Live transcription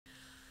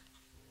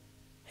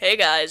Hey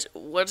guys,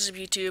 what's up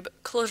YouTube?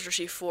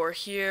 CloserChief 4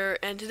 here,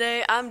 and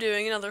today I'm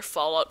doing another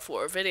Fallout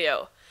 4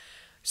 video.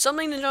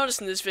 Something to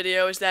notice in this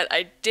video is that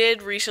I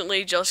did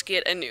recently just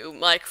get a new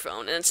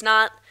microphone, and it's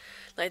not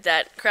like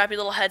that crappy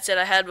little headset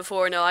I had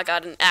before. No, I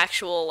got an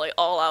actual, like,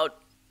 all-out,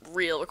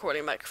 real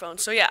recording microphone.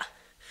 So yeah,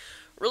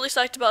 really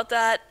psyched about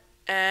that,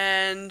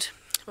 and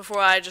before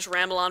I just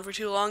ramble on for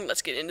too long,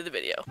 let's get into the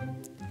video.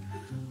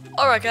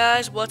 Alright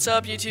guys, what's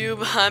up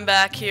YouTube? I'm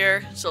back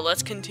here, so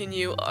let's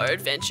continue our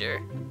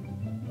adventure.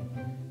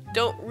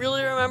 Don't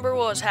really remember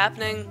what was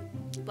happening.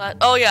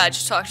 Oh yeah, I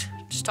just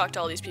talked to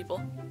all these people.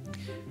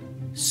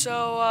 So,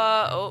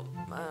 oh,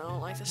 I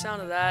don't like the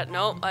sound of that.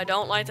 Nope, I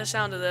don't like the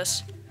sound of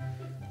this.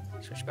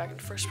 Switch back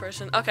into first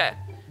person. Okay,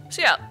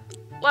 so yeah,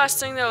 last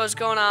thing that was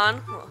going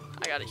on, well,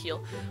 I gotta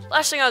heal.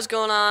 Last thing I was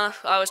going on,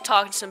 I was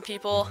talking to some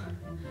people,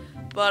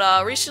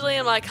 but recently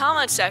in my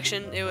comment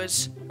section, it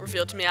was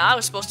revealed to me I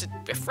was supposed to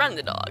befriend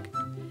the dog.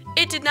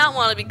 It did not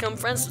want to become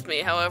friends with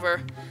me,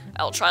 however,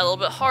 I'll try a little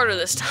bit harder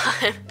this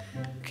time.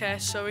 Okay,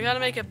 so we gotta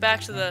make it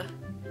back to the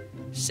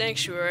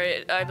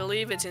sanctuary. I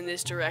believe it's in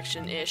this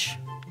direction-ish.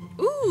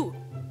 Ooh!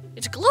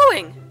 It's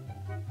glowing!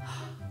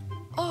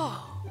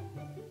 Oh.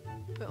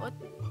 Wait, what?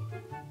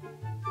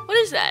 What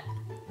is that?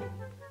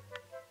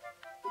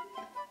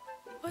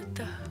 What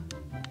the?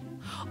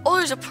 Oh,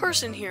 there's a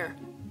person here.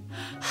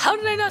 How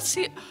did I not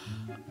see it?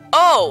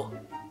 Oh!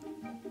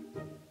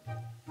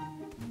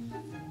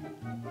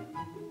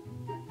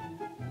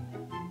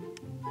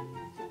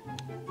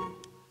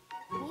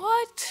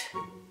 What?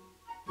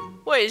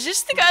 Wait, is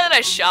this the guy that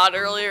I shot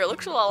earlier? It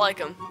looks a lot like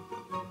him.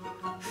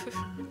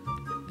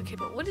 Okay,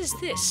 but what is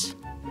this?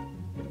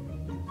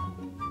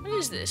 What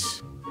is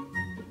this?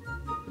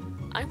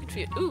 I'm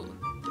confused. Ooh.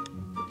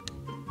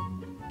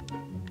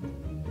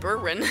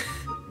 Bourbon.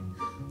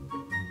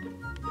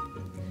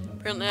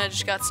 Apparently I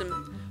just got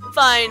some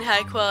fine,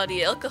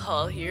 high-quality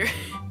alcohol here.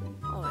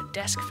 Oh, a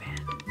desk fan.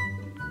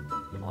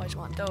 Always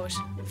want those.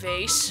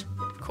 Vase,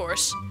 of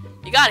course.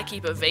 You gotta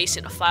keep a vase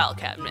in a file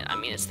cabinet. I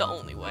mean, it's the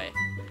only way.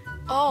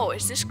 Oh,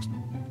 is this...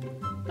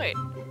 Wait,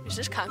 is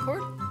this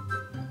Concord?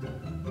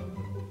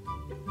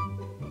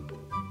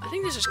 I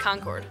think this is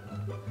Concord.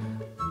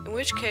 In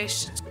which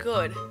case, it's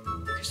good,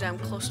 because I'm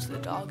close to the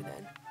dog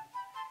then.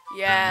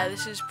 Yeah,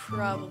 this is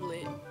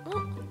probably...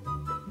 Oh,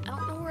 I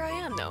don't know where I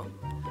am, though.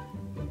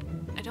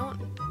 I don't...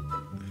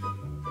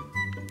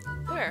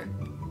 Where?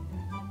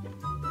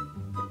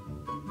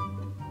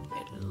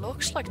 It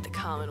looks like the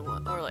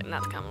Commonwealth, or like,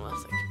 not the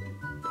Commonwealth,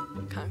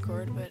 like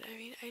Concord, but I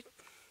mean, I'm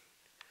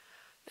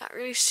not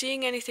really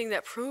seeing anything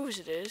that proves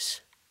it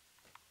is.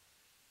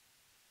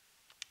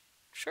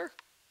 Sure.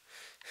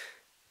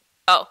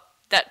 Oh,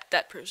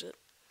 that proves it.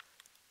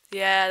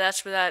 Yeah,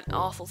 that's where that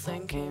awful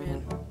thing came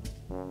in.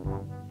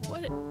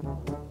 What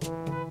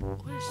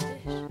is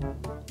this?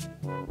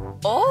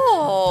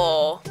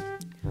 Oh!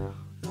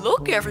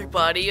 Look,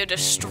 everybody, a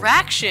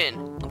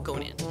distraction! I'm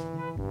going in.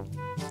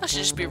 I should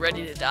just be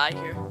ready to die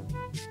here.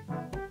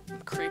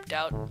 I'm creeped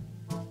out.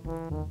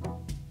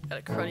 Got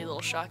a cruddy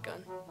little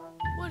shotgun.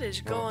 What is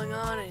going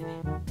on in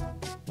here?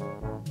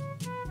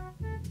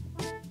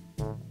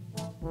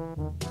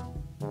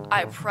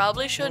 I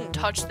probably shouldn't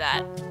touch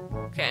that.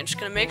 Okay, I'm just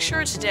gonna make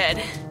sure it's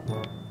dead.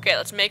 Okay,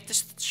 let's make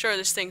sure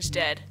this thing's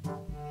dead.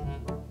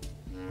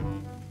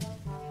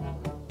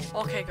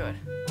 Okay, good.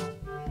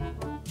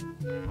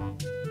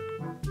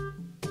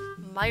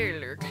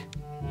 Mirelurk.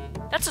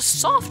 That's a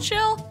soft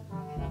shell?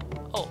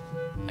 Oh,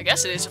 I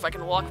guess it is if I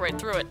can walk right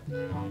through it.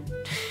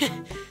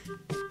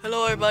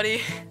 Hello,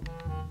 everybody.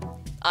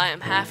 I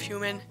am half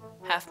human,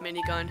 half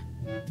minigun,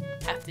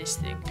 half this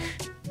thing.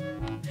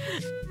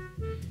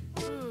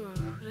 Ooh,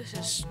 this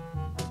is...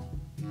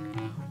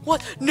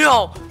 What?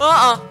 No!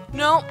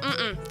 No!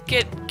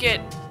 Get.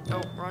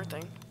 Oh, wrong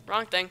thing.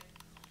 Wrong thing.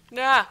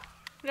 Nah!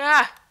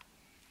 Nah!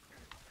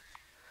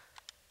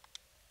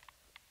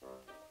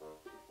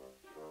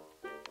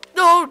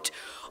 No!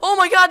 Oh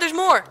my god, there's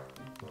more!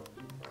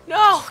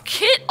 No!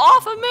 Get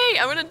off of me!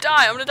 I'm gonna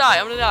die! I'm gonna die!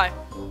 I'm gonna die!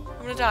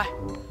 I'm gonna die!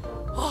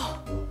 Oh!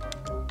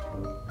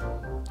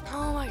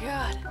 Oh my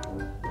god.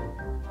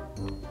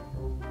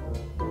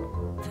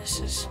 This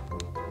is...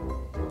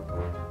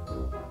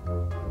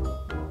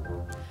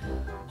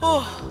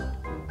 Oh.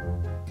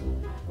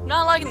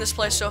 Not liking this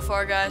place so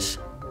far, guys.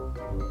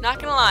 Not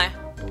gonna lie.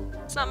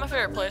 It's not my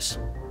favorite place.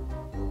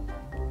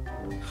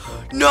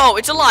 No!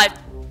 It's alive!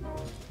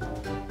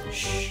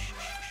 Shh.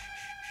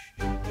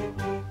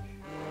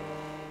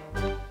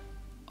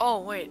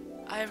 Oh, wait.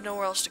 I have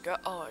nowhere else to go.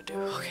 Oh, I do.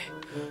 Okay.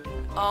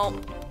 Oh.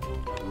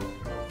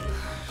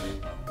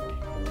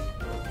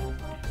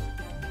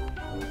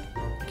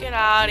 Get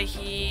out of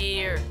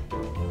here.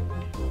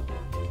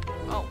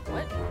 Oh,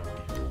 what?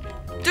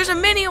 There's a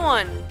mini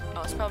one!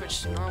 Oh, it's probably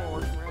just a normal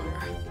one from earlier.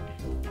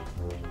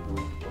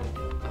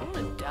 I'm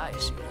gonna die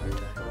soon, aren't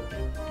I?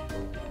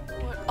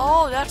 What?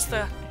 Oh, that's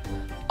the...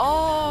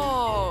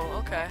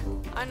 Oh, okay.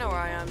 I know where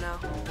I am now.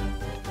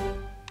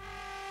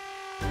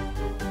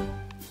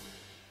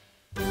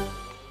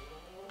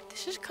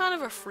 This is kind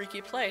of a freaky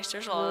place.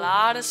 There's a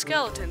lot of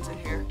skeletons in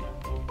here.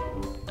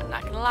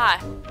 Not gonna lie.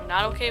 I'm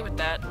not okay with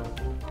that.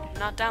 I'm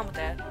not down with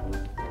that.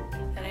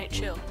 That ain't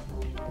chill.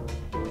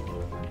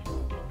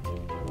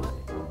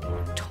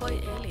 What? Toy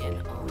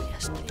alien. Oh,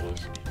 yes,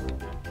 please.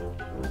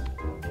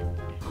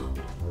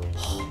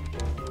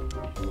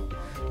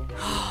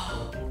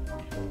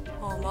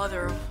 Oh,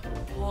 mother of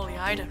holy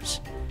items.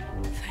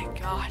 Thank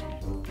God.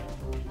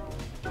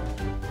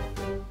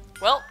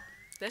 Well,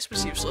 this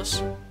was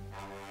useless.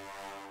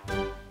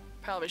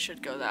 Probably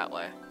should go that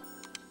way.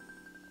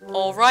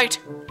 Alright.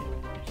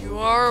 You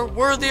are a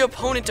worthy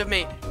opponent of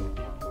me.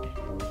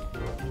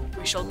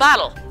 We shall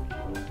battle.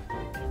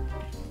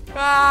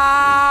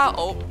 Ah!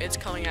 Oh, it's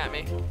coming at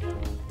me.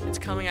 It's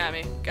coming at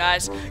me.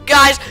 Guys.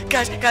 Guys!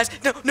 Guys! Guys!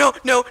 No! No!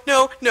 No!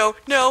 No! No!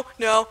 No!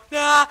 No!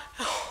 Ah!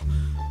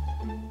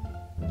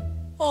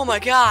 Oh my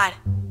God.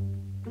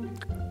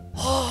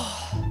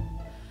 Oh.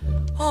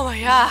 Oh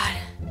my God.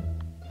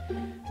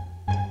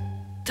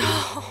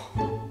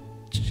 Oh.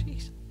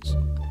 Jesus.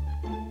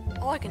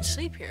 Oh, I can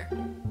sleep here. I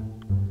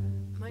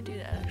might do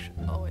that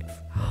actually. Oh wait.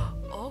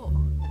 Oh.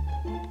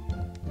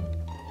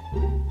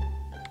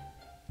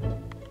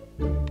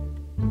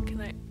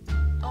 Can I?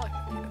 Oh,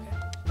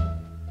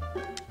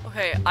 okay.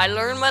 Okay, I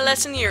learned my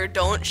lesson here.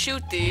 Don't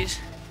shoot these.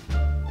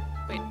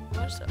 Wait,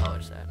 what's that? Oh,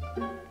 it's that.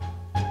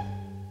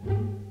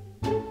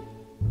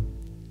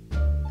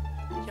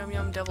 Yum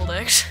yum deviled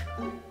eggs.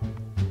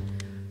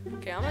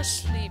 Okay, I'm gonna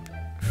sleep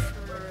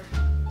for...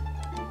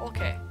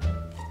 Okay.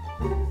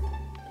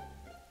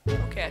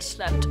 Okay, I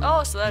slept.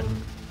 Oh, so that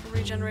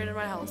regenerated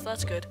my health.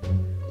 That's good.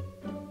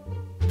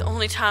 The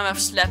only time I've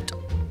slept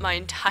my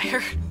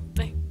entire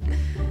thing.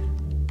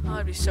 Oh,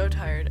 I'd be so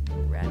tired.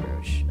 Rat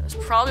roach. That's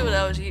probably what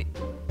I was eating.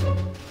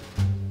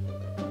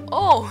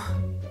 Oh!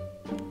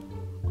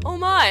 Oh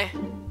my!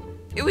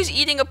 It was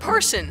eating a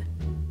person!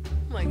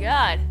 Oh my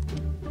God.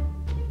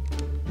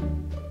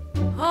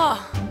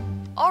 Oh.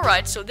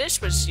 Alright, so this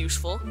was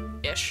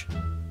useful-ish.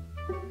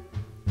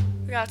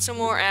 We got some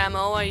more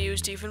ammo. I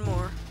used even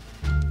more.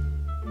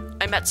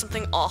 I met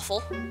something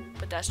awful,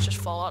 but that's just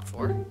Fallout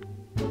 4.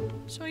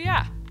 So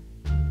yeah.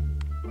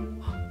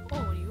 Oh,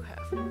 what do you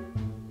have?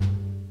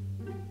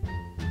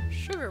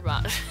 Sugar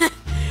bomb.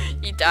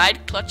 He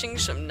died clutching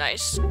some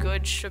nice,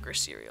 good sugar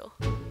cereal.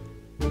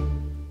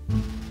 I'm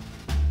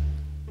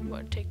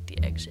gonna take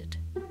the exit.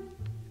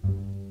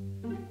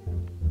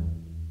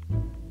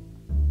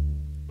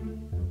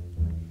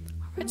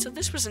 Alright, so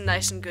this was a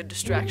nice and good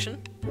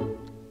distraction.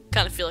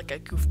 Kind of feel like I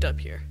goofed up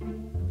here.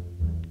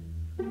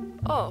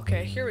 Oh,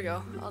 okay, here we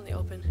go. On the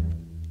open.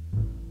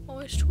 Oh,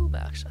 it's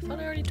toolbox. I thought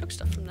I already took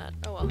stuff from that.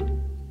 Oh well.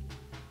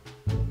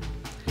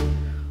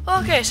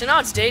 Okay, so now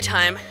it's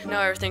daytime.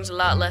 Now everything's a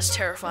lot less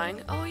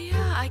terrifying. Oh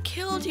yeah, I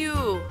killed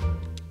you!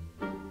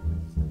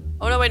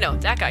 Oh no, wait, no.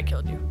 That guy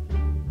killed you.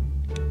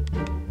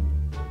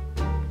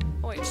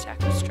 Oh wait,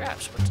 stack of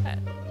straps. What's that?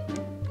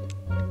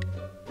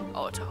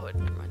 Oh, it's a hood.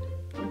 Never mind.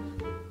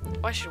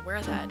 Oh, I should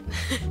wear that.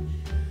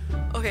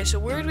 Okay, so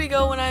where do we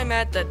go when I'm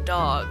at the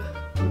dog?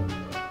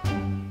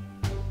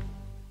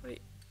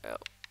 Wait, oh,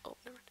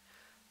 never mind.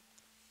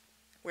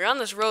 We're on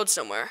this road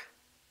somewhere.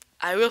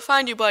 I will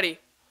find you, buddy.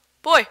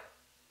 Boy!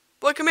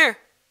 Boy, come here.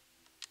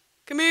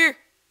 Come here.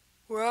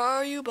 Where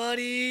are you,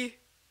 buddy?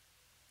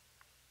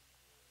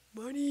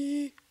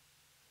 Buddy.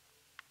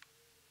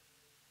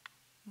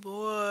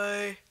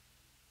 Boy.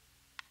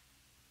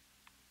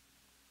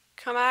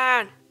 Come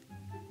on.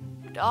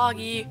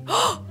 Doggy.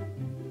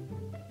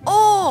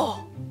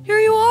 Oh! Here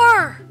you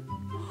are!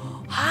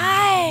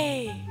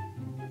 Hi!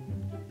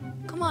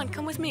 Come on,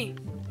 come with me.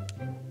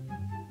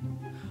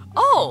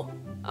 Oh!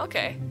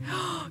 Okay.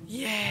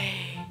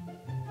 Yay!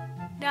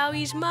 Now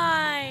he's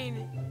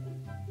mine!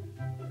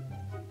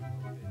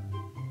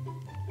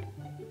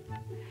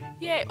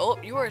 Yay! Oh,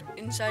 you are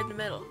inside the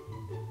middle.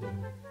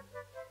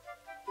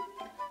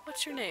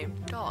 What's your name?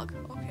 Dog.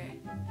 Okay.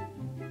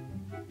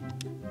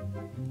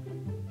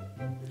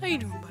 How you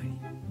doing, buddy?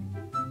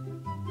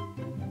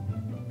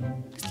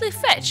 Let's play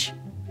fetch.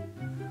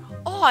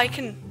 Oh, I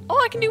can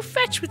do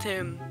fetch with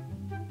him.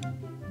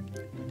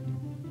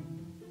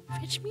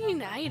 Fetch me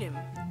an item.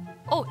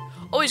 Oh,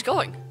 he's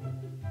going.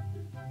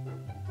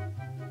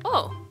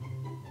 Oh.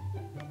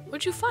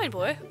 What'd you find,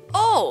 boy?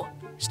 Oh,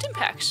 stim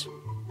packs.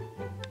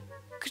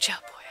 Good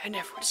job, boy. I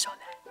never would have saw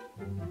that.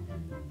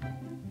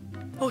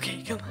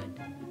 Okay, come on.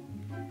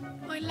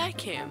 Oh, I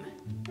like him.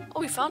 Oh,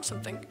 we found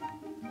something.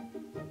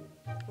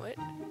 What?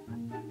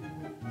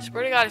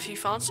 Swear to God, if he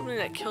found something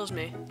that kills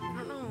me. I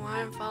don't know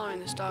why I'm following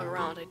this dog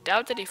around. I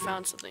doubt that he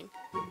found something.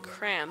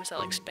 Cram, is that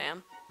like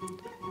spam?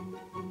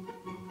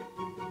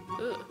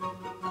 Ugh.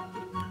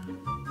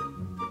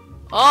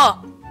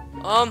 Oh!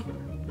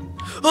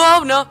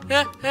 Oh, no!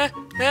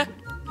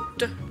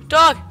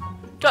 Dog!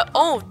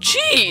 Oh,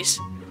 jeez!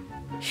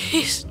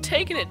 He's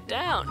taking it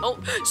down. Oh,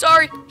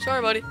 sorry!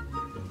 Sorry, buddy.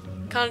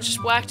 Kinda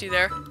just whacked you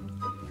there.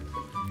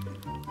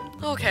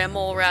 Okay,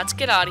 mole rats,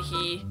 get out of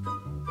here.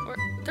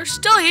 They're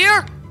still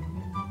here!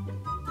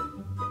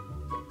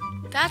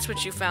 That's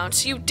what you found.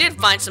 So you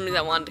did find something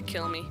that wanted to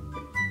kill me.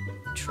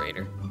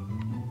 Traitor.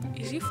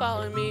 Is he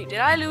following me? Did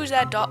I lose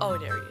that dog? Oh,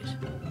 there he is.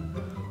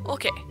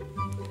 Okay.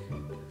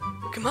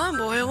 Come on,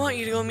 boy. I want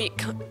you to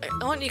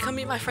come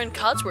meet my friend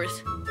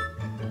Codsworth.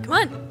 Come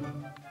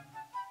on.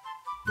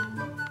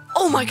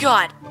 Oh my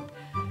god.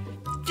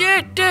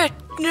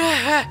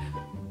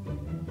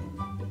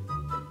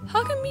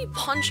 How come me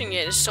punching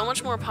it is so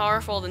much more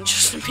powerful than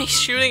just me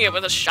shooting it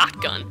with a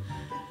shotgun?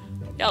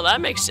 Yeah,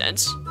 that makes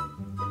sense.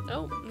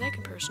 Oh,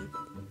 naked person.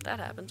 That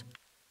happened.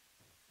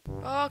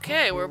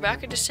 Okay, we're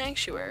back at the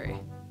sanctuary.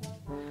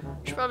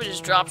 Should probably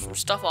just drop some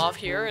stuff off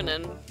here and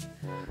then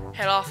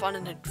head off on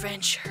an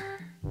adventure.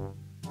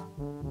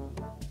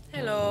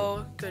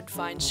 Hello, good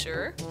fine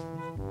sir.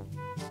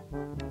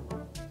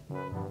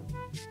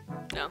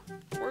 No,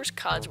 where's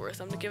Codsworth?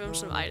 I'm gonna give him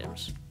some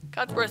items.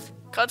 Codsworth,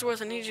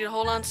 I need you to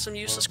hold on to some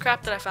useless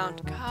crap that I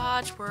found.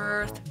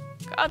 Codsworth.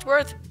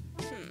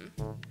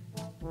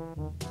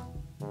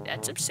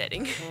 That's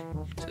upsetting.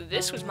 So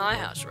this was my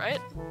house, right?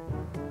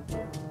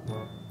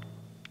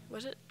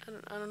 Was it?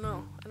 I don't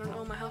know. I don't know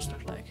what my house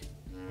looked like.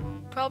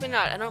 Probably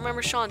not. I don't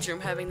remember Sean's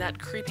room having that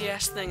creepy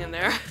ass thing in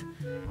there.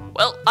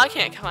 Well, I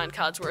can't find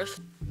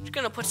Codsworth. Just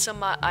gonna put some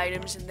of my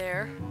items in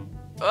there.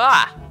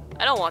 Ah!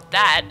 I don't want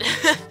that.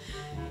 I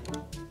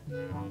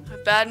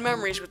have bad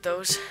memories with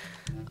those.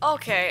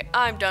 Okay,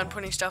 I'm done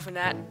putting stuff in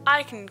that.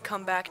 I can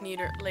come back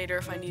later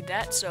if I need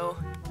that, so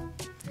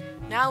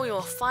now we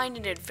will find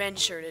an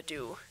adventure to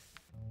do.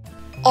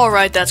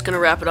 Alright, that's gonna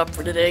wrap it up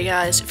for today,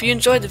 guys. If you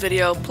enjoyed the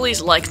video, please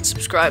like and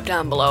subscribe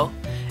down below.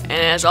 And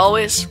as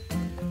always,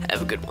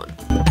 have a good one.